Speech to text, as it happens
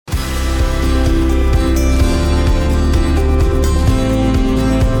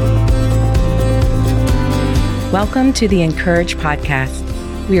Welcome to the Encourage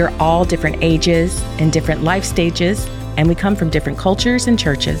podcast. We are all different ages and different life stages, and we come from different cultures and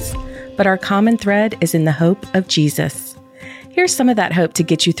churches. But our common thread is in the hope of Jesus. Here's some of that hope to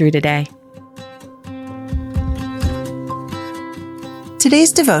get you through today.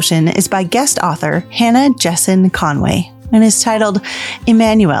 Today's devotion is by guest author Hannah Jessen Conway and is titled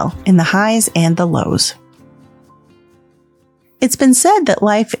Emmanuel in the Highs and the Lows. It's been said that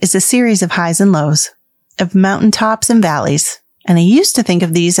life is a series of highs and lows, of mountaintops and valleys, and I used to think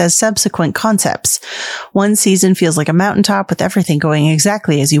of these as subsequent concepts. One season feels like a mountaintop with everything going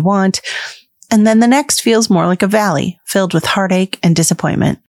exactly as you want, and then the next feels more like a valley filled with heartache and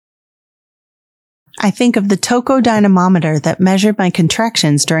disappointment. I think of the Toco dynamometer that measured my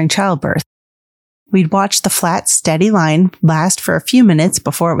contractions during childbirth. We'd watch the flat, steady line last for a few minutes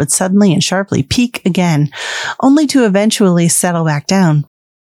before it would suddenly and sharply peak again, only to eventually settle back down.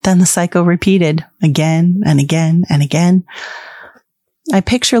 Then the cycle repeated again and again and again. I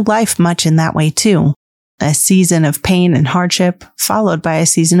picture life much in that way too. A season of pain and hardship, followed by a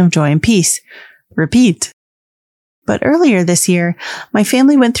season of joy and peace. Repeat. But earlier this year, my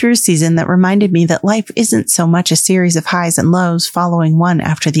family went through a season that reminded me that life isn't so much a series of highs and lows following one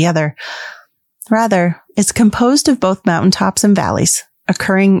after the other. Rather, it's composed of both mountaintops and valleys,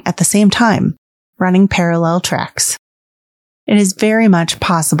 occurring at the same time, running parallel tracks. It is very much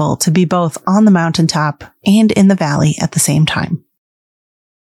possible to be both on the mountaintop and in the valley at the same time.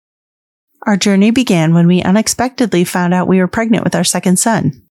 Our journey began when we unexpectedly found out we were pregnant with our second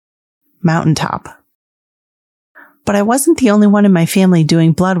son. Mountaintop. But I wasn't the only one in my family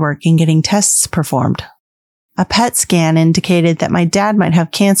doing blood work and getting tests performed. A PET scan indicated that my dad might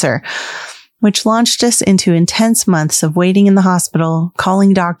have cancer, which launched us into intense months of waiting in the hospital,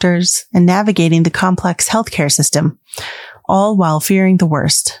 calling doctors, and navigating the complex healthcare system, all while fearing the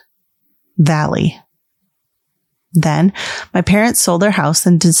worst. Valley. Then, my parents sold their house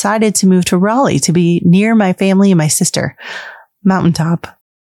and decided to move to Raleigh to be near my family and my sister. Mountaintop.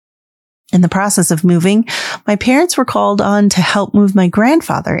 In the process of moving, my parents were called on to help move my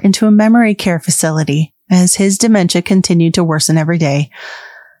grandfather into a memory care facility as his dementia continued to worsen every day.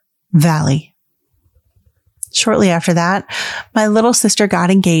 Valley. Shortly after that, my little sister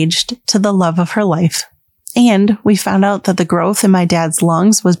got engaged to the love of her life, and we found out that the growth in my dad's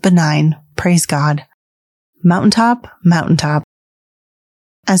lungs was benign. Praise God. Mountaintop, mountaintop.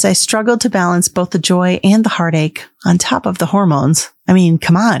 As I struggled to balance both the joy and the heartache on top of the hormones,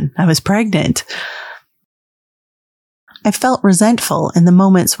 come on, I was pregnant. I felt resentful in the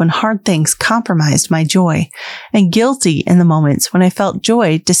moments when hard things compromised my joy, and guilty in the moments when I felt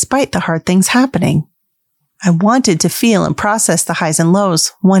joy despite the hard things happening. I wanted to feel and process the highs and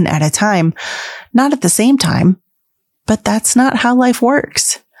lows one at a time, not at the same time, but that's not how life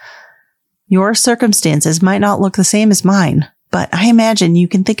works. Your circumstances might not look the same as mine, but I imagine you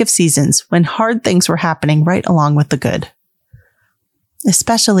can think of seasons when hard things were happening right along with the good.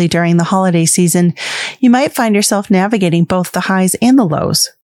 Especially during the holiday season, you might find yourself navigating both the highs and the lows.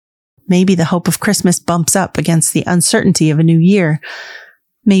 Maybe the hope of Christmas bumps up against the uncertainty of a new year.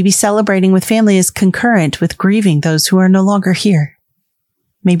 Maybe celebrating with family is concurrent with grieving those who are no longer here.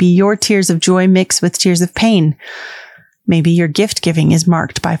 Maybe your tears of joy mix with tears of pain. Maybe your gift giving is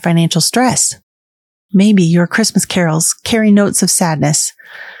marked by financial stress. Maybe your Christmas carols carry notes of sadness.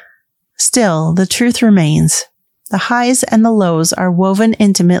 Still, the truth remains. The highs and the lows are woven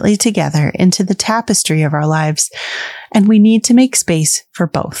intimately together into the tapestry of our lives, and we need to make space for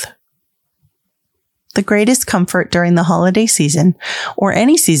both. The greatest comfort during the holiday season, or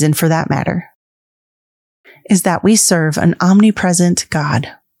any season for that matter, is that we serve an omnipresent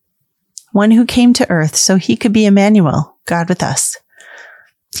God, one who came to earth so he could be Emmanuel, God with us.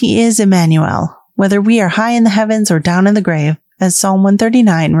 He is Emmanuel, whether we are high in the heavens or down in the grave, as Psalm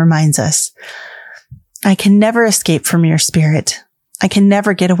 139 reminds us. I can never escape from your spirit. I can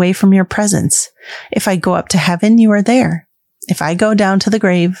never get away from your presence. If I go up to heaven, you are there. If I go down to the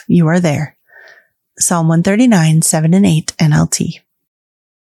grave, you are there. Psalm 139, 7 and 8 NLT.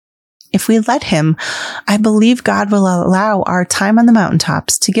 If we let him, I believe God will allow our time on the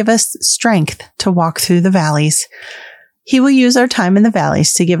mountaintops to give us strength to walk through the valleys. He will use our time in the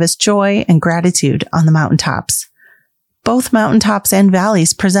valleys to give us joy and gratitude on the mountaintops. Both mountaintops and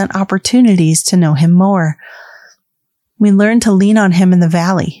valleys present opportunities to know him more. We learn to lean on him in the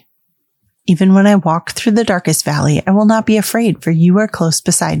valley. Even when I walk through the darkest valley, I will not be afraid, for you are close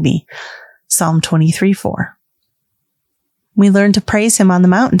beside me. Psalm 23:4. We learn to praise him on the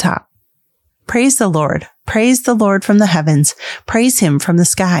mountaintop. Praise the Lord from the heavens. Praise him from the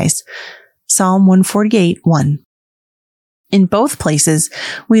skies. Psalm 148:1. In both places,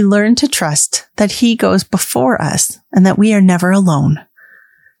 we learn to trust that He goes before us and that we are never alone.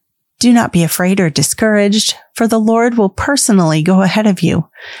 Do not be afraid or discouraged, for the Lord will personally go ahead of you.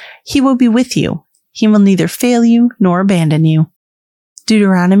 He will be with you. He will neither fail you nor abandon you.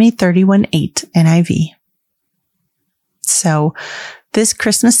 Deuteronomy 31:8 NIV. So, this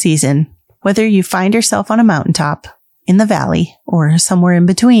Christmas season, whether you find yourself on a mountaintop, in the valley, or somewhere in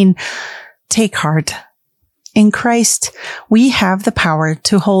between, take heart. In Christ, we have the power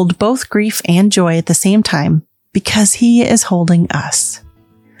to hold both grief and joy at the same time because He is holding us.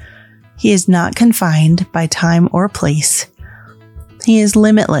 He is not confined by time or place. He is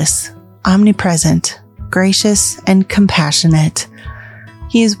limitless, omnipresent, gracious, and compassionate.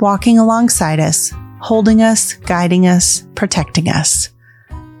 He is walking alongside us, holding us, guiding us, protecting us.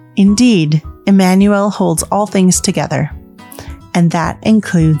 Indeed, Emmanuel holds all things together, and that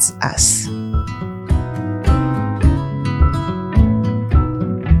includes us.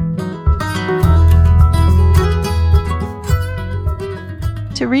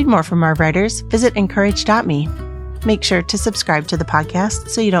 To read more from our writers, visit encourage.me. Make sure to subscribe to the podcast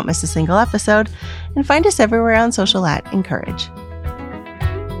so you don't miss a single episode, and find us everywhere on social at Encourage.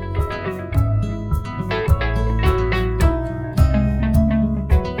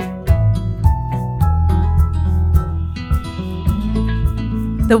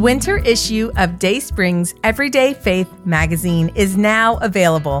 The winter issue of Dayspring's Everyday Faith magazine is now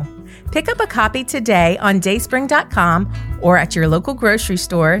available. Pick up a copy today on dayspring.com or at your local grocery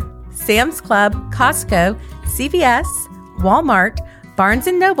store, Sam's Club, Costco, CVS, Walmart, Barnes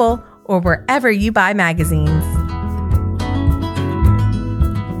 & Noble, or wherever you buy magazines.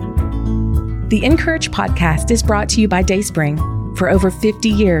 The Encourage podcast is brought to you by Dayspring. For over 50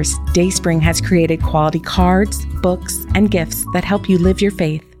 years, Dayspring has created quality cards, books, and gifts that help you live your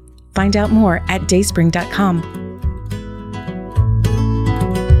faith. Find out more at dayspring.com.